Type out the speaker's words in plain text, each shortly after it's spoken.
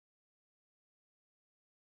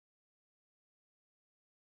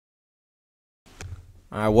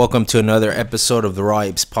Welcome to another episode of the Raw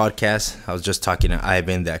Apes podcast. I was just talking to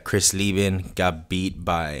Ivan that Chris Lieben got beat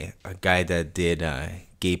by a guy that did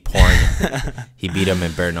gay porn. He beat him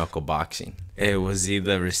in bare knuckle boxing. Hey, was he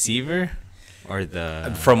the receiver or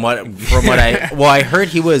the? From what I heard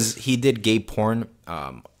he did gay porn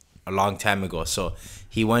a long time ago. So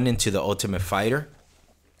he went into the Ultimate Fighter.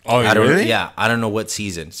 Oh, really? Yeah, I don't know what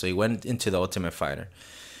season. So he went into the Ultimate Fighter,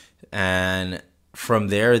 and from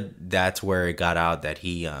there, that's where it got out that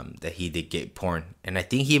he did gay porn. And I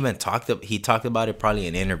think he even talked about it probably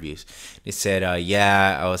in interviews. He said,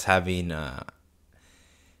 I was having bad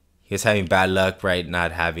luck, right?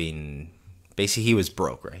 Not having, basically he was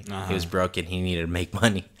broke, right? He was broke and he needed to make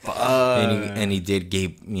money. And he did gay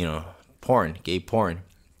porn.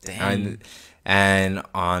 Damn. And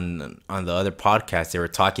on the other podcast, they were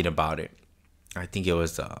talking about it. I think it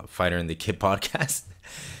was Fighter and the Kid podcast.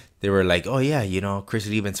 They were like, oh yeah, Chris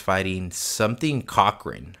Lieben's fighting something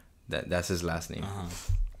Cochran. That's his last name.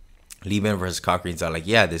 Lieben versus Cochran. So like,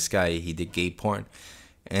 yeah, this guy, he did gay porn.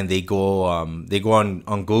 And they go on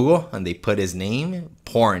Google and they put his name,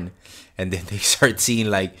 porn. And then they start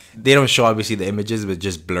seeing, like, they don't show obviously the images, but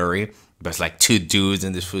just blurry. But it's like two dudes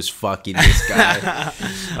and this was fucking this guy.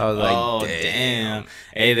 I was like, oh, damn.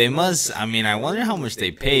 Hey, they must, I wonder how much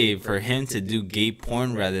they pay for him to do gay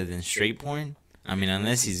porn rather than straight porn.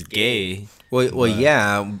 Unless he's gay.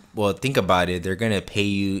 Well, think about it. They're going to pay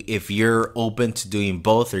you, if you're open to doing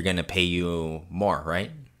both, they're going to pay you more,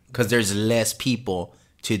 right? Because there's less people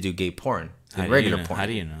to do gay porn than regular porn. How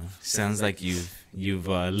do you know? Sounds like you've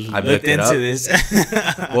looked into this.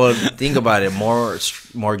 Well, think about it. More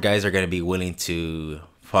guys are going to be willing to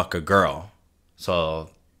fuck a girl. So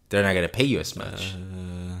they're not going to pay you as much.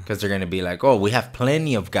 Because they're going to be like, oh, we have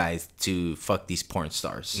plenty of guys to fuck these porn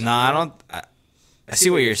stars. No, I see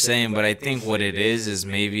what you're saying, but I think what it is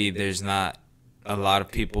maybe there's not a lot of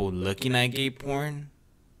people looking at gay porn.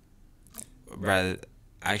 Rather,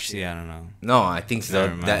 actually, I don't know. No, I think so.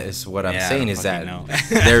 That is what I'm saying is that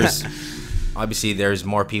there's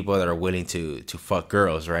more people that are willing to fuck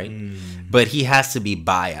girls, right? But he has to be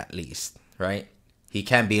bi at least, right? He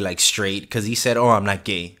can't be like straight because he said, "Oh, I'm not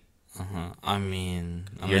gay." You're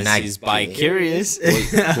not. He's bi-curious.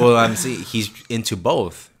 Well, I'm saying he's into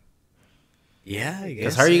both. Yeah, I guess.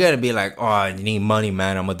 Because how are you gonna be like, oh, you need money,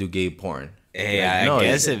 man? I'm gonna do gay porn. Hey, I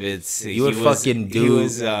guess if it's he was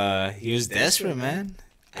desperate, man.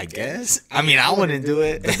 I guess. I wouldn't do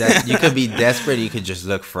it. But you could be desperate. You could just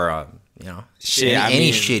look for any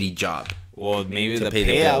shitty job. Well, maybe the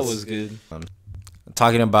payout was good.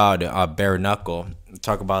 Talking about bare knuckle.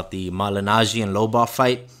 Talk about the Malignaggi and Lobov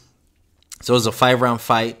fight. So it was a 5-round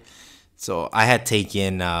fight. So I had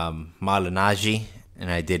taken Malignaggi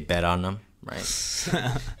and I did bet on him. Right,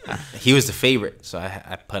 he was the favorite, so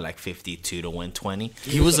I put like 52 to 120.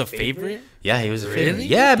 He was a favorite? Yeah, he was a favorite. Really?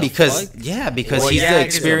 Yeah, because he's the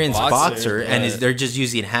experienced boxer, and they're just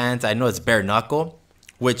using hands. I know it's bare knuckle,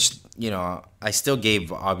 which I still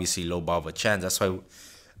gave obviously Lobov a chance. That's why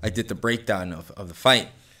I did the breakdown of the fight.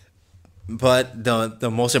 But the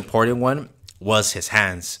most important one was his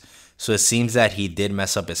hands. So it seems that he did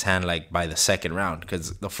mess up his hand like by the second round,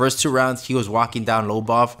 because the first 2 rounds he was walking down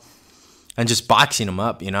Lobov and just boxing him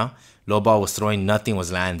up, Lobov was throwing, nothing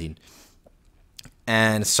was landing.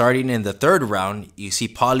 And starting in the 3rd round, you see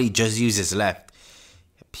Paulie just use his left.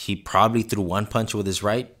 He probably threw 1 punch with his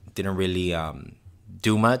right. Didn't really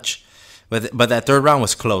do much. But that 3rd round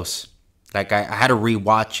was close. Like, I had to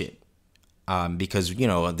rewatch it because,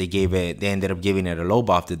 they ended up giving it to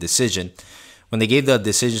Lobov, the decision. When they gave the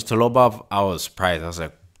decision to Lobov, I was surprised. I was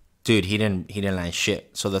like, dude, he didn't land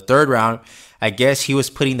shit. So the 3rd round, I guess he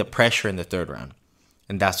was putting the pressure in the 3rd round,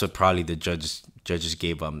 and that's what probably the judges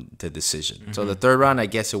gave him the decision. So the 3rd round, I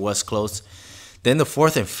guess it was close. Then the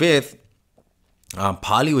 4th and 5th,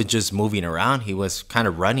 Paulie was just moving around. He was kind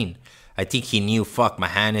of running. I think he knew, fuck, my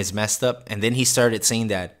hand is messed up. And then he started saying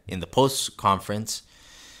that in the post conference,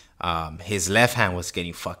 his left hand was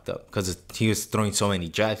getting fucked up because he was throwing so many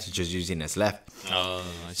jabs, just using his left.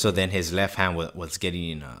 So then his left hand was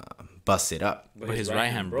getting busted up. But his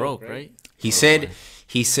right hand broke, right? He said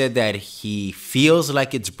that he feels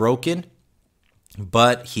like it's broken,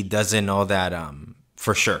 but he doesn't know that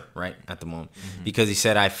for sure, right, at the moment. Because he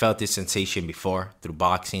said, I felt this sensation before through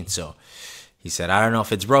boxing. So he said, I don't know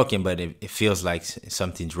if it's broken, but it feels like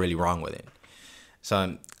something's really wrong with it.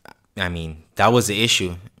 So, that was the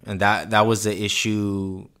issue. And that was the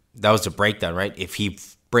issue. That was the breakdown, right? If he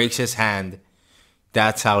breaks his hand,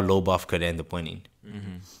 that's how Lobov could end up winning.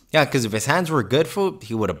 Yeah, because if his hands were good,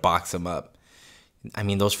 he would have boxed him up.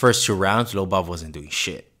 Those first 2 rounds, Lobov wasn't doing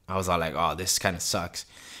shit. I was all like, oh, this kind of sucks.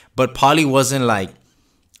 But Paulie wasn't like,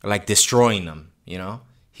 like destroying them. You know,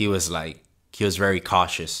 he was very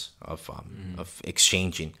cautious of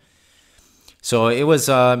exchanging. So it was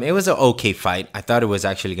an okay fight. I thought it was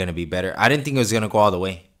actually gonna be better. I didn't think it was gonna go all the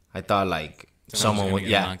way. I thought like someone was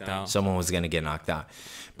gonna get knocked out.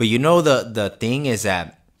 But you know the thing is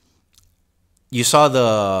that you saw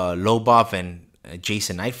the Lobov and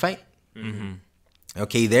Jason Knight fight. Mm-hmm.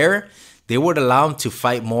 Okay, they would allow him to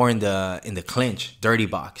fight more in the clinch, dirty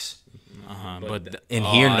box. But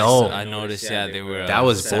here, no. I noticed. Yeah, they were. That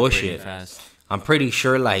was bullshit. Fast. I'm pretty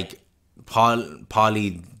sure like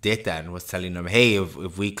Paulie did that and was telling them, hey,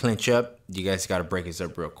 if we clinch up, you guys got to break us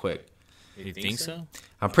up real quick. You think so?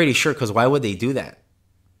 I'm pretty sure, because why would they do that?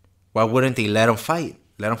 Why wouldn't they let them fight?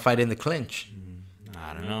 Let them fight in the clinch.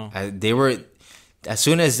 I don't know. They were, as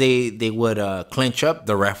soon as they would clinch up,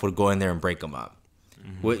 the ref would go in there and break them up,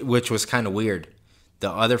 which was kind of weird. The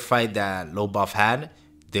other fight that Lobov had,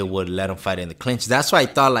 they would let him fight in the clinch. That's why I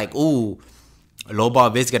thought like, ooh,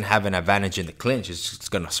 Lobov is going to have an advantage in the clinch. It's just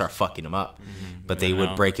going to start fucking him up. But they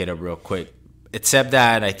would break it up real quick. Except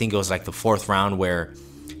that I think it was like the fourth round where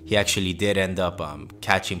he actually did end up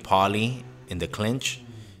catching Paulie in the clinch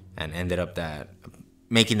and ended up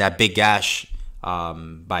making that big gash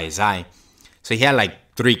by his eye. So he had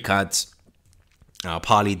like 3 cuts.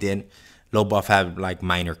 Paulie did. Lobov had like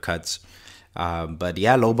minor cuts. But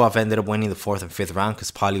yeah, Lobov ended up winning the 4th and 5th round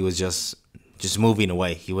because Paulie was just moving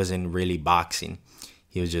away. He wasn't really boxing.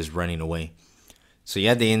 He was just running away. So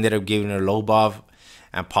yeah, they ended up giving it a Lobov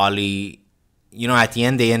and Paulie. You know, at the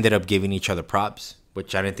end, they ended up giving each other props,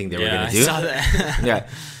 which I didn't think they were going to do. I saw that. Yeah.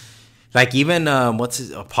 Like even,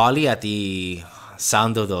 Paulie at the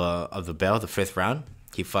sound of the bell, the 5th round,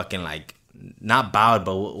 he fucking like, not bowed,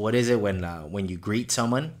 but what is it when you greet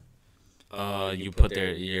someone? You put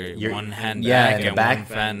your one hand back and one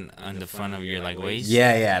fan on the front of your like waist.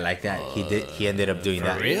 Yeah, like that. He ended up doing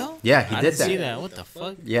that. For real? Yeah, he I did didn't that. see that. What the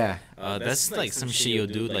fuck? Yeah. That's like some shit you'll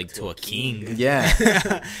do like to a king. Yeah.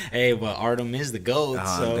 Hey, but Artem is the GOAT.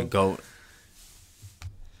 So. The GOAT.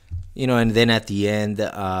 You know, and then at the end,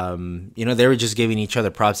 you know, they were just giving each other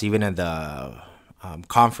props, even at the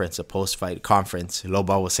conference, a post-fight conference.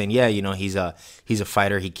 Lobov was saying, yeah, you know, he's a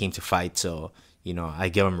fighter. He came to fight, so you know, I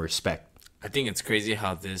give him respect. I think it's crazy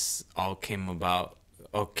how this all came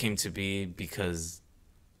to be because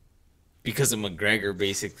of McGregor,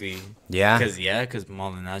 basically. Yeah. Because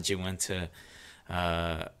Malignaggi went to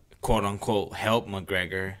quote unquote help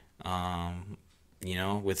McGregor, you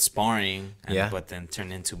know, with sparring. But then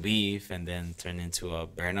turned into beef, and then turned into a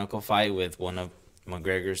bare knuckle fight with one of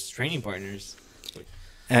McGregor's training partners.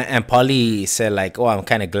 And Paulie said like, oh, I'm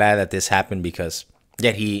kind of glad that this happened because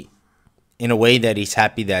in a way that he's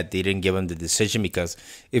happy that they didn't give him the decision, because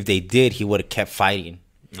if they did, he would have kept fighting.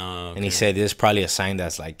 Oh, okay. And he said this is probably a sign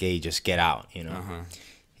that's like, hey, just get out, you know.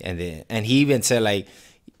 And he even said like,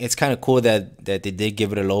 it's kind of cool that they did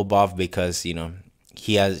give it a Lobov because, you know,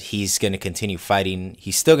 he's gonna continue fighting.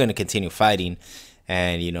 He's still gonna continue fighting,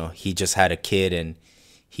 and you know, he just had a kid and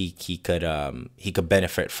he could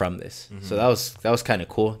benefit from this. So that was kind of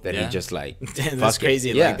cool that he just like that's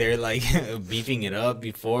crazy. Like they're like beefing it up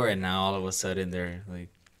before, and now all of a sudden they're like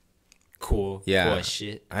cool as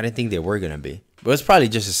shit. I didn't think they were gonna be, but it's probably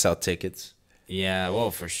just to sell tickets. Yeah,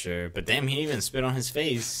 well, for sure. But damn, he even spit on his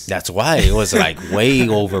face. That's why it was like way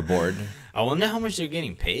overboard. I wonder how much they're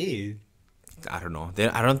getting paid. I don't know.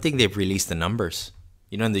 I don't think they've released the numbers.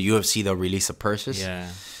 You know, in the UFC they'll release the purses. Yeah.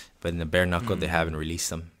 But in the bare knuckle, they haven't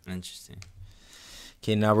released them. Interesting.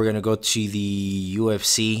 Okay, now we're gonna go to the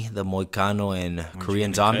UFC, the Moicano and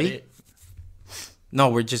Korean Zombie. No,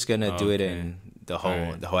 we're just gonna do it in the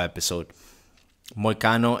whole episode.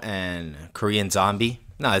 Moicano and Korean Zombie.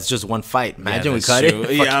 No, it's just one fight. Imagine we cut it. 5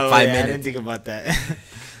 minutes. I didn't think about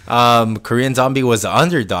that. Korean Zombie was the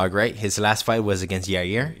underdog, right? His last fight was against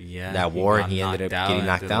Yair. Yeah. That war, and he ended up getting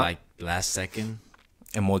knocked out. Like last second.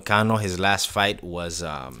 And Moicano, his last fight was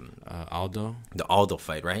Aldo. The Aldo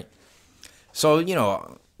fight, right? So, you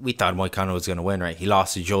know, we thought Moicano was going to win, right? He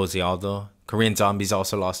lost to Jose Aldo. Korean Zombies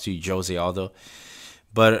also lost to Jose Aldo.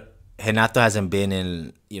 But Renato hasn't been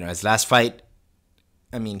in, you know, his last fight.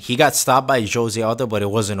 I mean, he got stopped by Jose Aldo, but it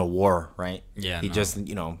wasn't a war, right? Yeah. He just,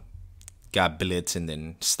 you know, got blitz and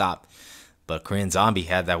then stopped. But Korean Zombie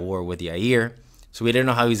had that war with Yair. So we didn't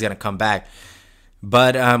know how he was going to come back.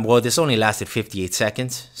 But, well, this only lasted 58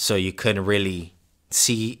 seconds, so you couldn't really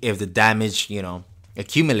see if the damage, you know,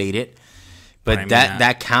 accumulated. But I mean,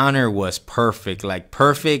 that counter was perfect. Like,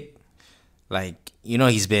 you know,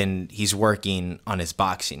 he's working on his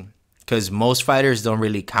boxing. Because most fighters don't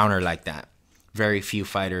really counter like that. Very few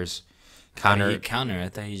fighters Counter. I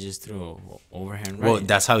thought he just threw a overhand right. Well,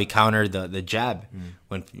 that's how he countered the jab.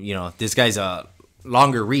 When this guy's a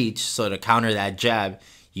longer reach, so to counter that jab,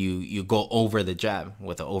 you go over the jab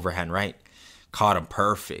with the overhand right. Caught him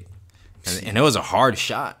perfect, and it was a hard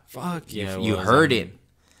shot. Fuck yeah, you heard it.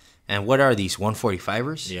 And what are these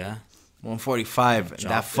 145ers? Yeah, 145.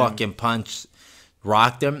 That fucking punch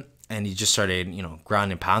rocked him, and he just started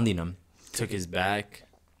ground and pounding him. Took his back.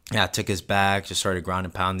 Yeah, took his back. Just started ground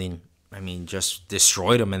and pounding. I mean, just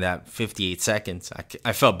destroyed him in that 58 seconds.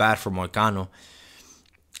 I felt bad for Moicano.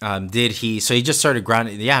 So he just started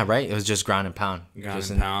grounding. Yeah, right? It was just ground and pound.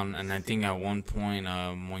 Ground and pound. And I think at one point,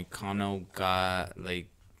 Moicano got,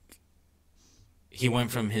 he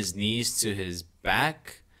went from his knees to his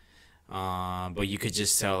back. But you could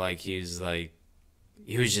just tell, he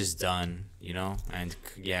was just done, And,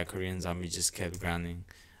 yeah, Korean Zombie just kept ground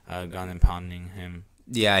and pounding him.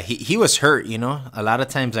 Yeah, he was hurt, A lot of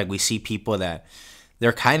times, we see people that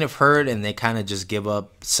they're kind of hurt and they kind of just give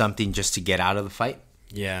up something just to get out of the fight.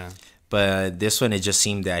 Yeah. But this one, it just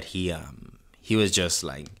seemed that he was just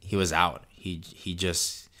he was out. He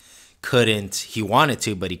just couldn't. He wanted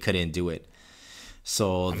to, but he couldn't do it.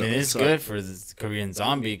 So it's good for the Korean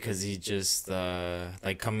Zombie because he just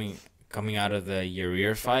coming out of the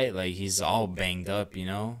Yair fight, he's all banged up,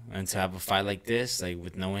 and to have a fight like this,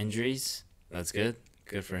 with no injuries, that's good.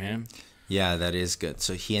 Good for him. Yeah, that is good.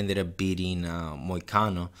 So he ended up beating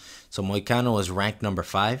Moicano. So Moicano was ranked number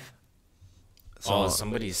 5. So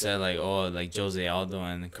somebody said Jose Aldo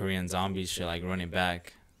and the Korean Zombie should run it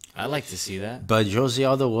back. I like to see that. But Jose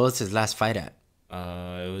Aldo, what was his last fight at?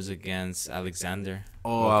 It was against Alexander.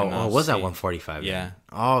 Oh, was that 145? Yeah.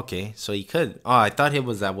 Oh, okay. So he could. Oh, I thought it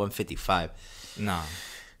was at 155. Nah.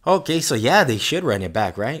 Okay, so yeah, they should run it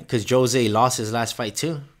back, right? Because Jose lost his last fight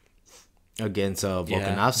too. Against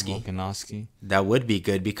Volkanovski. Volkanovski. That would be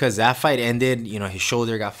good because that fight ended, his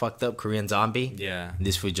shoulder got fucked up, Korean Zombie. Yeah.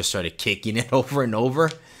 This fool just started kicking it over and over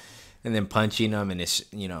and then punching him, and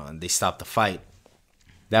and they stopped the fight.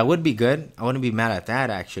 That would be good. I wouldn't be mad at that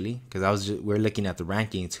actually because we're looking at the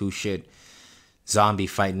rankings. Who should Zombie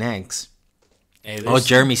fight next? Hey,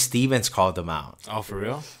 Jeremy Stevens called him out. Oh, for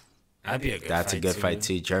real? That'd be a good That's a good fight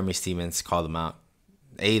too. Jeremy Stevens called him out.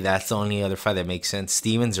 Hey, that's the only other fight that makes sense.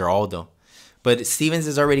 Stevens or Aldo. But Stevens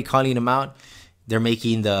is already calling him out. They're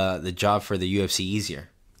making the job for the UFC easier.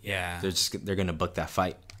 Yeah. They're gonna book that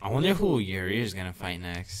fight. I wonder who Yair is gonna fight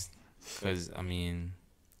next. Because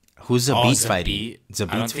who's Zabit fighting?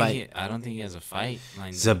 Zabit's fight. I don't think he has a fight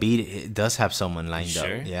lined up. Zabit does have someone lined up.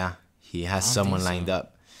 Yeah, he has someone lined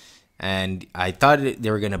up. And I thought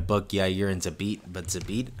they were gonna book Yair and Zabit, but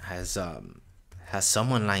Zabit has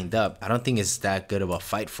someone lined up. I don't think it's that good of a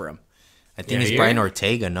fight for him. I think it's Brian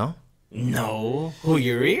Ortega. No. Who,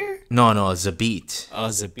 Yair? No, Zabit. Oh,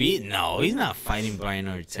 Zabit? No, he's not fighting Brian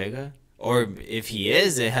Ortega. Or if he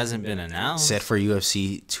is, it hasn't been announced. Set for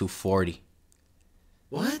UFC 240.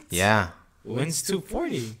 What? Yeah. When's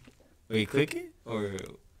 240? Wait, click it? Or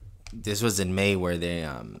this was in May where they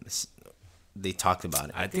talked about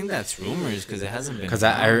it. I think that's rumors because it hasn't been. Because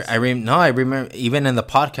I remember even in the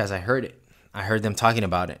podcast I heard it. I heard them talking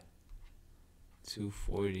about it.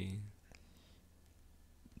 240.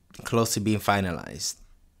 Close to being finalized.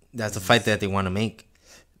 That's a fight that they want to make.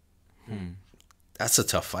 That's a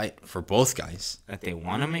tough fight for both guys. That they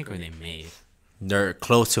want to make or they made? They're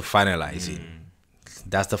close to finalizing.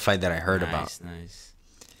 That's the fight that I heard about. Nice.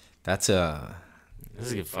 That's a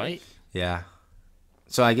good fight. Yeah.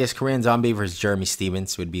 So I guess Korean Zombie versus Jeremy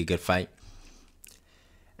Stevens would be a good fight.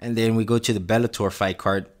 And then we go to the Bellator fight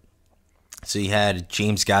card. So you had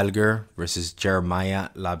James Gallagher versus Jeremiah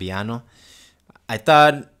Labiano. I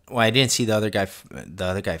thought, I didn't see the other guy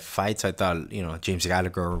fight, so I thought, James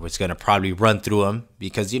Gallagher was going to probably run through him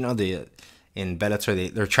because, in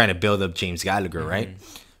Bellator, they're trying to build up James Gallagher, right?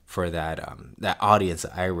 For that audience,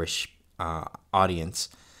 the Irish audience.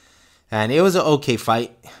 And it was an okay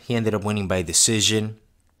fight. He ended up winning by decision.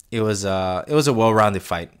 It was a well-rounded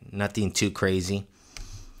fight. Nothing too crazy.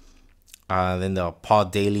 Then the Paul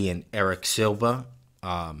Daly and Eric Silva.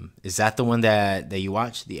 Is that the one that you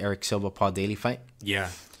watched? The Eric Silva Paul Daly fight? Yeah,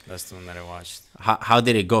 that's the one that I watched. How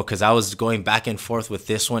did it go? Because I was going back and forth with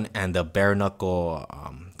this one and the bare knuckle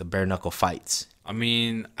fights.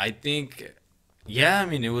 I think,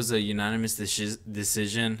 it was a unanimous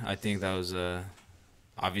decision. I think that was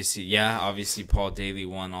obviously Paul Daly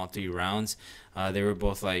won all 3 rounds. They were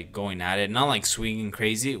both going at it, not swinging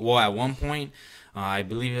crazy. Well, at one point, I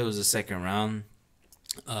believe it was the second round.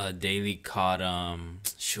 Daly caught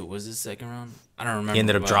was it second round? I don't remember. He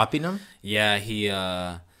ended up dropping him? Yeah, he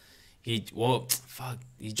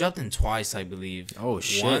dropped him twice, I believe. Oh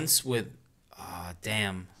shit. Once with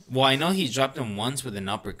Damn. Well, I know he dropped him once with an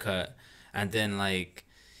uppercut, and then like,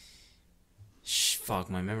 fuck,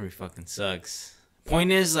 my memory fucking sucks.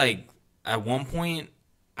 Point is, like, at one point,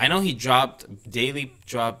 I know Daly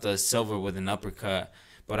dropped Silva with an uppercut,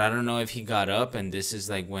 but I don't know if he got up, and this is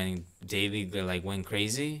like when Daly like went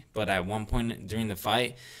crazy. But at one point during the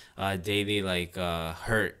fight, Daly like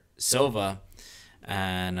hurt Silva,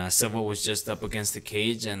 and Silva was just up against the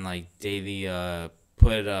cage, and like Daly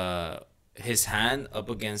put his hand up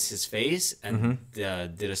against his face and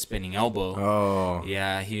did a spinning elbow. Oh.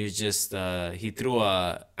 Yeah, he was just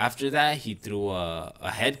after that he threw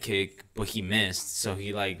a head kick, but he missed, so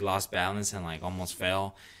he like lost balance and like almost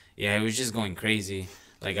fell. Yeah, it was just going crazy.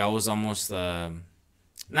 Like I was almost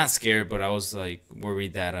not scared, but I was like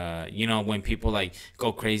worried that you know, when people like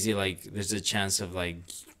go crazy, like there's a chance of like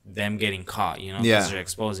them getting caught, you know, because they're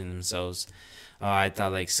exposing themselves. I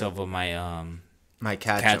thought like Silva might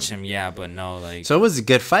catch him. Yeah, but no, like. So it was a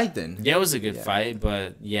good fight then. Yeah, it was a good fight,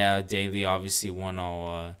 but yeah, Daly obviously won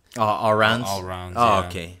all rounds. All rounds. Oh, yeah.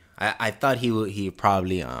 okay. I thought he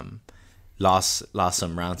probably lost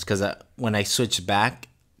some rounds because when I switched back,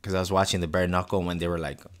 because I was watching the bare knuckle when they were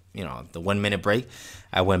like, you know, the 1 minute break,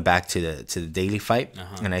 I went back to the Daly fight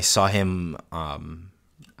and I saw him.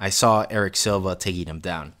 I saw Eric Silva taking him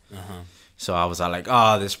down. So I was like,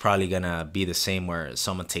 oh, this is probably gonna be the same where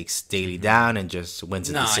someone takes Daly down and just wins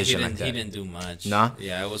a decision like that. He didn't do much. No?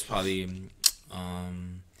 Yeah, it was probably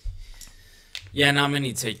not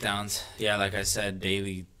many takedowns. Yeah, like I said,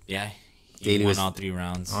 Daly Daly won all 3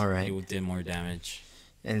 rounds. All right. He did more damage.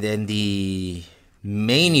 And then the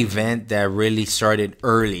main event that really started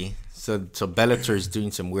early. So Bellator is doing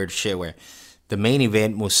some weird shit where the main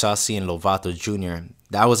event, Mousasi and Lovato Jr.,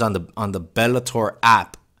 that was on the Bellator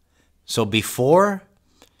app. So before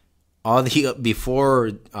Gallagher,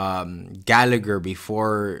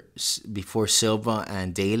 before Silva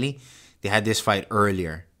and Daly, they had this fight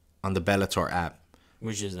earlier on the Bellator app,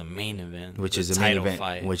 which is the main event. Which is the main event,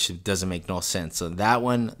 fight. Which doesn't make no sense. So that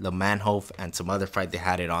one, the Manhoef, and some other fight, they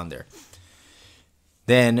had it on there.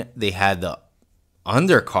 Then they had the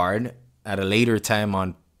undercard at a later time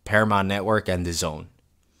on Paramount Network and The Zone,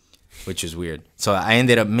 which is weird. So I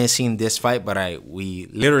ended up missing this fight, but we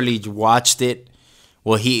literally watched it.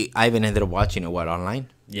 Well, Ivan ended up watching it, online?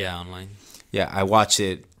 Yeah, online. Yeah, I watched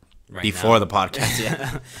it before the podcast.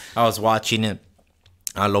 Yeah, I was watching it.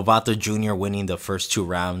 Lovato Jr. winning the first 2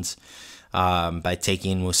 rounds by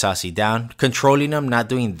taking Mousasi down, controlling him, not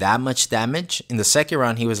doing that much damage. In the second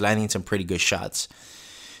round, he was landing some pretty good shots.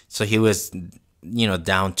 So he was, you know,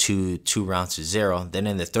 down 2 rounds to 0. Then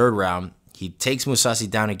in the third round, he takes Mousasi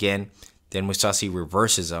down again. Then Mousasi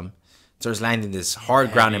reverses him. Starts landing this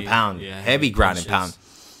hard ground and pound, heavy ground and pound,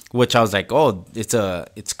 which I was like, oh,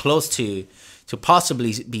 it's close to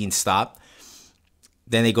possibly being stopped.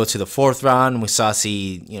 Then they go to the fourth round.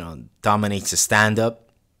 Mousasi, you know, dominates the stand-up.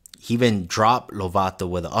 He even dropped Lovato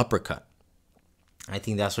with an uppercut. I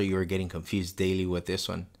think that's what you were getting confused, Daly, with this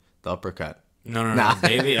one, the uppercut. No,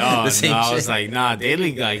 Daly. Oh, no, I was like, nah,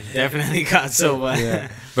 Daly like definitely got Silva.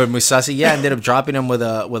 Yeah. But Mousasi, ended up dropping him with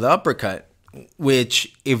an uppercut.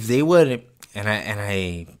 Which, if they would,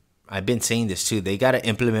 I've been saying this too, they got to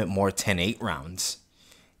implement more 10-8 rounds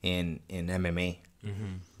in MMA.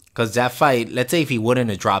 Because that fight, let's say if he wouldn't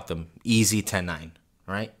have dropped him, easy 10-9,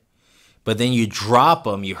 right? But then you drop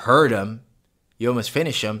him, you hurt him, you almost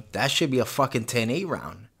finish him, that should be a fucking 10-8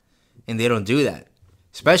 round. And they don't do that.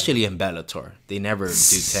 Especially in Bellator. They never do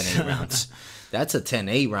 10-8 rounds. That's a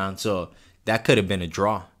 10-8 round, so that could have been a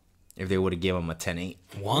draw if they would have given him a 10-8.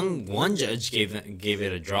 One judge gave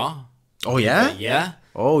it a draw. Oh, yeah? Yeah.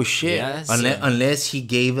 Oh, shit. Yes. Unless he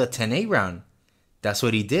gave a 10-8 round. That's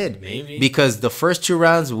what he did. Maybe. Because the first 2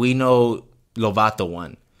 rounds, we know Lovato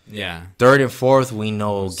won. Yeah. Third and fourth, we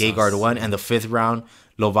know Gegard won. And the 5th round,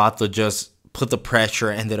 Lovato just put the pressure,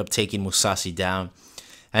 ended up taking Mousasi down.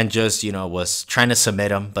 And just, you know, was trying to submit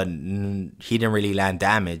him, but he didn't really land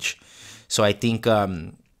damage. So I think,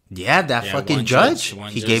 that fucking judge,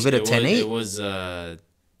 he gave it a 10-8. It was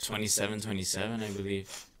 27-27, I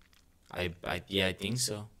believe. I think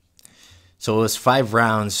so. So it was 5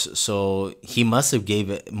 rounds. So he must have gave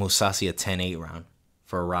Mousasi a 10-8 round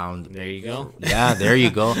for a round. There you go. Yeah, there you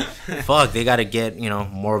go. Fuck, they got to get, you know,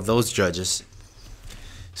 more of those judges.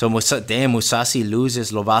 So Mousasi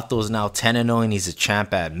loses. Lovato is now 10-0 and he's a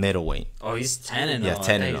champ at middleweight. Oh, he's 10-0. Yeah,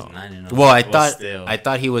 10-0. 9-0. Well, I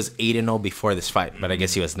thought he was 8-0 before this fight, but I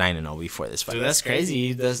guess he was 9-0 before this fight. Dude, that's crazy.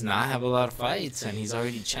 He does not have a lot of fights, and he's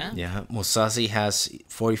already champ. Yeah, Mousasi has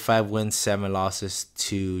 45 wins, 7 losses,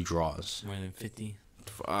 2 draws. More than 50.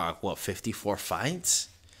 54 fights?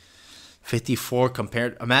 54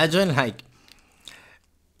 compared. Imagine like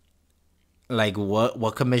like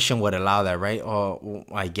what commission would allow that, right? Oh,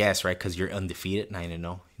 I guess, right? Because you're undefeated,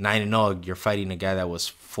 9-0. 9-0, you're fighting a guy that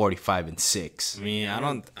was 45-6.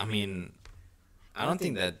 I don't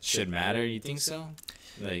think that should matter. You think so?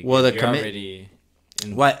 Like, well, you're already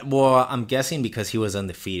what? Well, I'm guessing because he was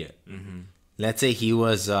undefeated. Mm-hmm. Let's say he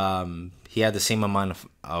was he had the same amount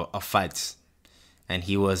of fights, and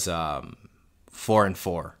he was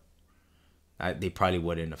 4-4. They probably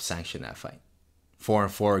wouldn't have sanctioned that fight.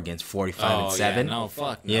 4-4 against 45-7. Yeah, no,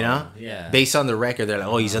 fuck. No. You know, yeah. Based on the record, they're like,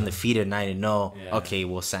 oh, he's undefeated, 9-0. Yeah. Okay,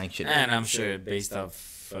 we'll sanction it. And I'm sure based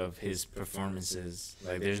off of his performances,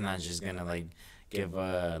 like, there's not just gonna like give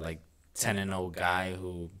a like 10-0 guy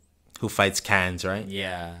who fights cans, right?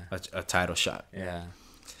 Yeah, a title shot. Yeah.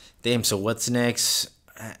 Damn. So what's next?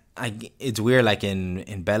 It's weird. Like in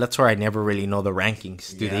Bellator, I never really know the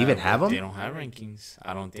rankings. Do they even have them? They don't have rankings.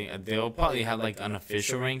 I don't think they'll probably have like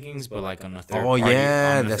unofficial rankings, but like on a third. Oh party,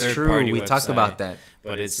 yeah, that's true. We talked about that.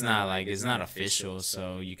 But it's not official,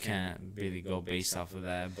 so you can't really go based off of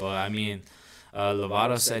that. But I mean,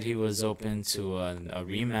 Lovato said he was open to a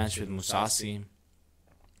rematch with Mousasi.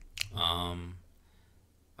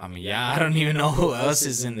 I mean, yeah, I don't even know who else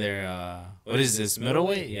is in there. What is this,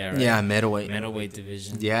 middleweight? Yeah, right. Yeah, middleweight. Middleweight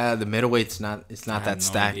division. Yeah, the middleweight's not. It's not that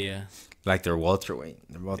stacked. Idea. Like their welterweight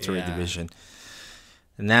division.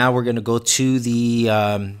 And now we're gonna go to the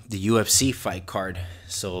UFC fight card.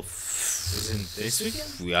 So, is it this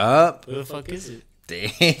weekend? Yup. Who the fuck is it?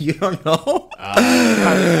 Damn, you don't know?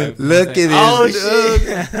 Look at this. Oh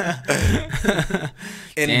shit!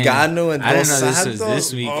 Ngannou and Dos Santos. This was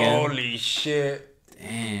this weekend. Holy shit!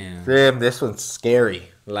 Damn, this one's scary.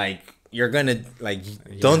 Like, you're gonna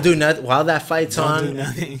don't do nothing while that fight's on.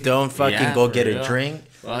 Don't fucking go get a drink.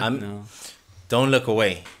 No. Don't look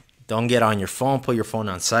away. Don't get on your phone. Put your phone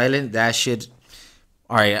on silent. That shit.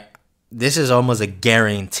 All right, this is almost a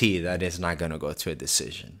guarantee that it's not gonna go to a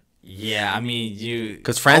decision. Yeah, I mean,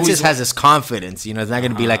 because Francis has his confidence. You know, it's not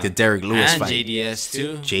gonna be like the Derek Lewis and fight. JDS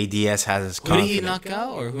too. JDS has his confidence. Who did he knock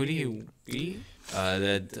out, or who did he beat?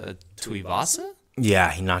 The Tuivasa?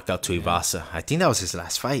 Yeah, he knocked out Tuivasa. Yeah. I think that was his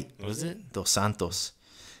last fight. Was it? Dos Santos.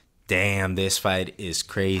 Damn, this fight is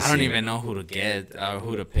crazy. I don't even know who to get or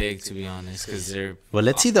who to pick, to be honest, because they're... Well,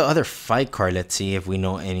 let's see the other fight card. Let's see if we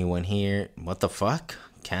know anyone here. What the fuck?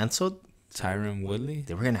 Canceled? Tyron Woodley?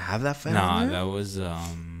 They were going to have that fight? Nah, that was...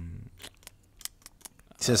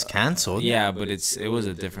 It says canceled. Yeah, but it was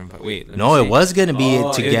a different fight. Wait, no, it was gonna be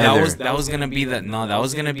together. That was gonna be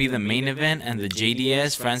the main event, and the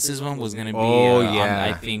JDS Francis one was gonna be.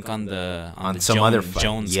 I think on some other fight.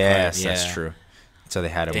 Jones. Yes, that's true. So they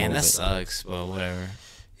had to move that sucks, but whatever.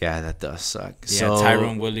 Yeah, that does suck. Yeah, so,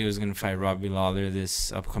 Tyron Woodley was gonna fight Robbie Lawler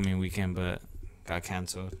this upcoming weekend, but got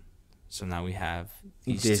canceled. So now we have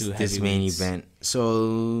this main event.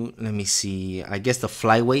 So let me see. I guess the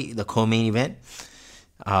flyweight, the co-main event.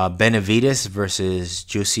 Benavidez versus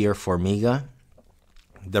Jussier Formiga.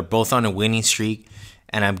 They're both on a winning streak,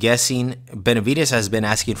 and I'm guessing Benavidez has been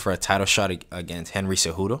asking for a title shot against Henry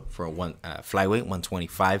Cejudo for a flyweight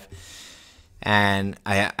 125, and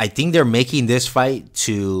I think they're making this fight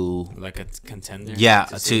to like a contender. Yeah,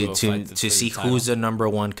 to see who's the number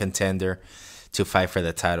one contender to fight for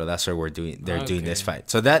the title. That's what we're doing. They're doing this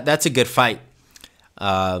fight, so that's a good fight.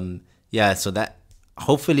 Yeah, so that.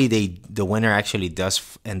 Hopefully the winner actually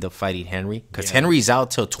does end up fighting Henry, because Henry's out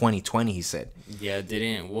till 2020. He said. Yeah,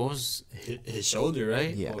 what was his shoulder,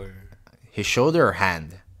 right? Yeah, his shoulder or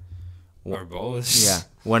hand, or both. Yeah,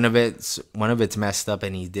 one of it's messed up,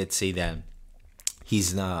 and he did say that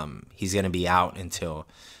he's gonna be out until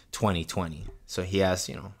 2020. So he has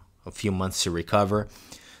a few months to recover.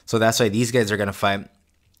 So that's why these guys are gonna fight,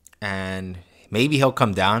 and maybe he'll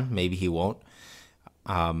come down, maybe he won't.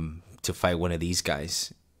 To fight one of these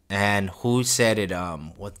guys. And who said it?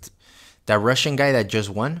 That Russian guy that just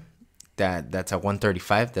won, that's at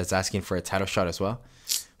 135, that's asking for a title shot as well.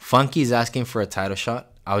 Funky's asking for a title shot.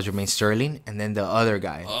 Aljamain Sterling, and then the other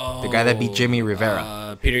guy, the guy that beat Jimmy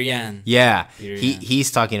Rivera, Peter Yan. Yeah, he's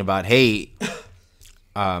talking about, hey,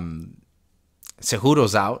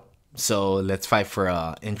 Cejudo's out, so let's fight for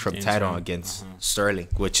a interim title against Sterling,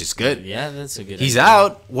 which is good. Yeah, that's a good. He's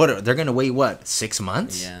out. What they're gonna wait? 6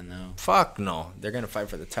 months? Yeah, no. Fuck no. They're gonna fight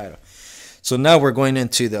for the title. So now we're going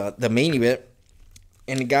into the main event.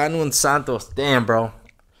 Ngannou and Santos. Damn, bro.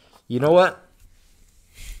 You know what?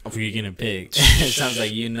 Who you gonna pick? It sounds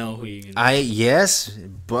like you know who you gonna pick. Yes,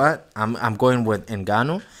 but I'm going with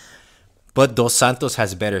Ngannou. But Dos Santos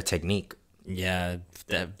has better technique. Yeah,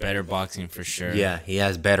 that better boxing for sure. Yeah, he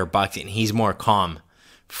has better boxing. He's more calm.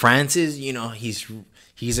 Francis,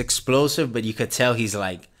 he's explosive, but you could tell he's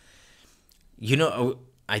like,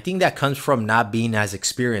 I think that comes from not being as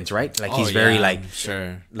experienced, right? Like he's very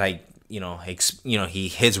sure. Like he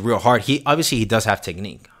hits real hard. He obviously does have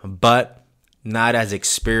technique, but not as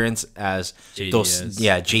experienced as JDS. those.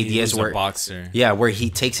 Yeah, JDS where a boxer. Yeah, where he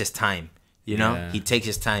takes his time. He takes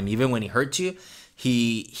his time. Even when he hurts you,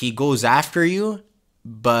 he goes after you,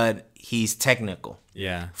 but he's technical.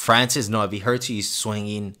 Yeah. Francis, no, if he hurts you, he's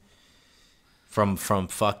swinging from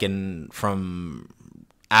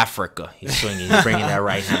Africa. He's swinging. He's bringing that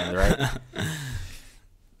right hand, right?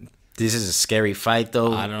 This is a scary fight,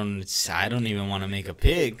 though. I don't even want to make a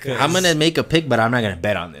pick. I'm gonna make a pick, but I'm not gonna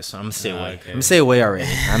bet on this. I'm gonna stay away. Okay. I'm gonna stay away already.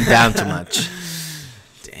 I'm down too much.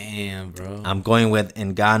 Damn, bro. I'm going with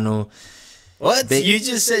Ngannou. What? You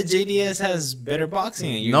just said JDS has better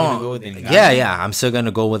boxing, and you're gonna go with Ngannou? Yeah. I'm still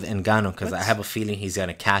gonna go with Ngannou because I have a feeling he's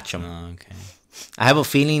gonna catch him. Oh, okay. I have a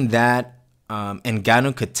feeling that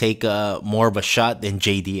Ngannou could take more of a shot than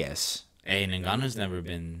JDS. Hey, Ngannou's never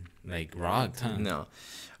been like rocked, huh? No.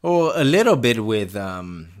 Well, a little bit with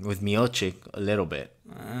Miocic, a little bit.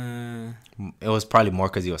 It was probably more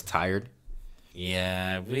because he was tired.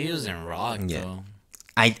 Yeah, but he wasn't rocked though.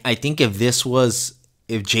 I think if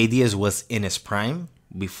JDS was in his prime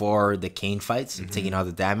before the Kane fights and taking all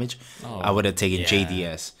the damage, I would have taken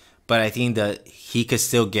JDS. But I think that he could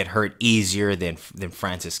still get hurt easier than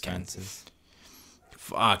Francis can.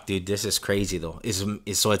 Fuck, dude, this is crazy though.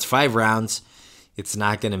 So it's 5 rounds. It's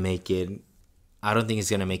not gonna make it. I don't think it's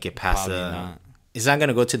gonna make it past It's not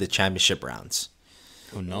gonna go to the championship rounds.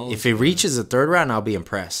 Who knows? If it reaches the 3rd round, I'll be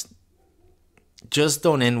impressed. Just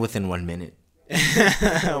don't end within 1 minute.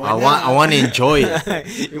 I want to enjoy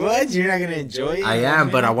it. What? You're not gonna enjoy it? I am,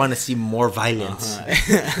 but I want to see more violence.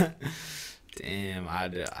 Damn. I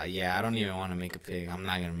don't even want to make a pick. I'm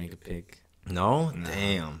not gonna make a pick. No?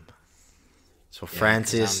 Damn. So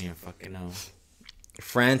Francis. I don't even fucking know.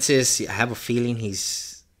 Francis, I have a feeling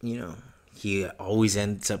he's, he always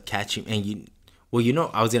ends up catching. And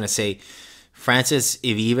I was gonna say, Francis,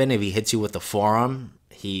 even if he hits you with the forearm,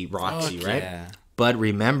 he rocks you, right? Yeah. But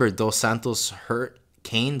remember, Dos Santos hurt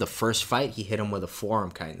Kane the first fight. He hit him with a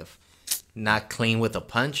forearm, kind of, not clean with a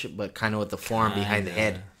punch, but kind of with the forearm behind the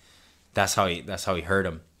head. That's how he hurt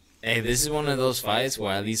him. Hey, this is one of those fights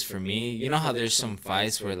where, at least for me, you know how there's some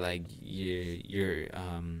fights where like your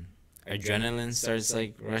adrenaline starts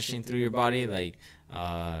like rushing through your body, like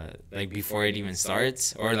before it even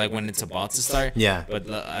starts, or like when it's about to start. Yeah. But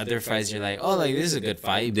the other fights, you're like, oh, like this is a good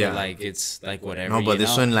fight, but like it's like whatever. No, but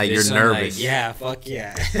this one, like, you're nervous. Like, yeah, fuck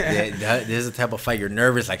yeah. This is the type of fight you're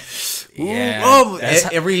nervous, like, yeah. Oh,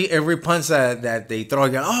 every punch that they throw,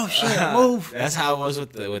 you go, oh shit, move. That's how it was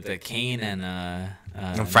with the Kane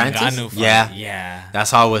and Francis. Yeah.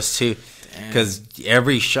 That's how it was too. Because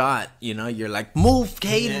every shot, you're like, move,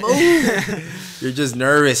 Kane, move. You're just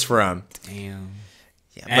nervous for him. Damn.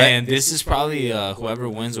 Yeah, and this is probably whoever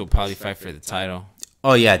wins will probably fight for the title.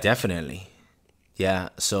 Oh yeah, definitely. Yeah.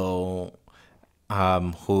 So,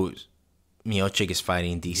 Miocic is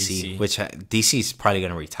fighting DC, which DC is probably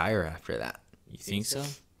gonna retire after that. You think so?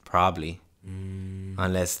 Probably.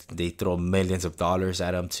 Unless they throw millions of dollars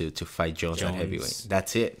at him to fight Jones at heavyweight.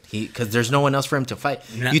 That's it. Because there's no one else for him to fight.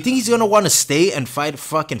 No. You think he's gonna want to stay and fight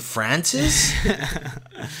fucking Francis?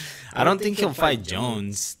 I don't think he'll fight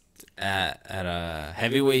Jones at a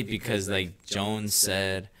heavyweight, because like Jones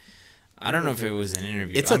said, I don't know if it was an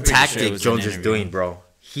interview. It's a tactic Jones is doing, bro.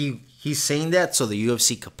 He's saying that so the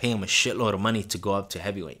UFC could pay him a shitload of money to go up to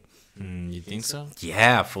heavyweight. You think so?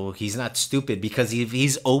 Yeah, fool. He's not stupid, because if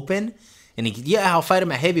he's open and I'll fight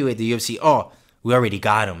him at heavyweight, the UFC, we already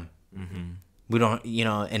got him. We don't,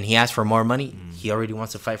 and he asked for more money. He already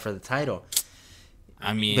wants to fight for the title.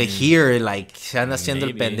 I mean, but here, like, se anda haciendo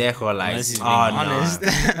el pendejo, like, no,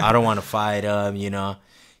 I don't want to fight him,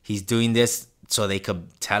 He's doing this so they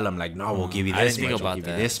could tell him, like, no, we'll give you this much, we'll give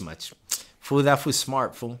you this much. Fool, that fool's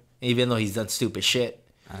smart, fool. Even though he's done stupid shit.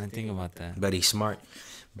 I didn't think about that. But he's smart.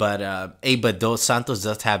 But, but Dos Santos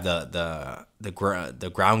does have the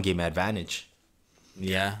ground game advantage.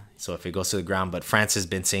 Yeah. So if it goes to the ground, but France has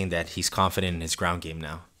been saying that he's confident in his ground game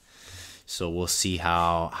now. So we'll see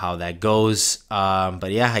how that goes.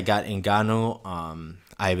 But yeah, I got Ngannou.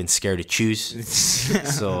 I haven't scared to choose.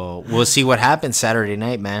 So we'll see what happens Saturday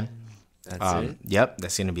night, man. That's it. Yep,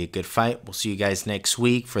 that's going to be a good fight. We'll see you guys next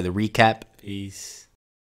week for the recap. Peace.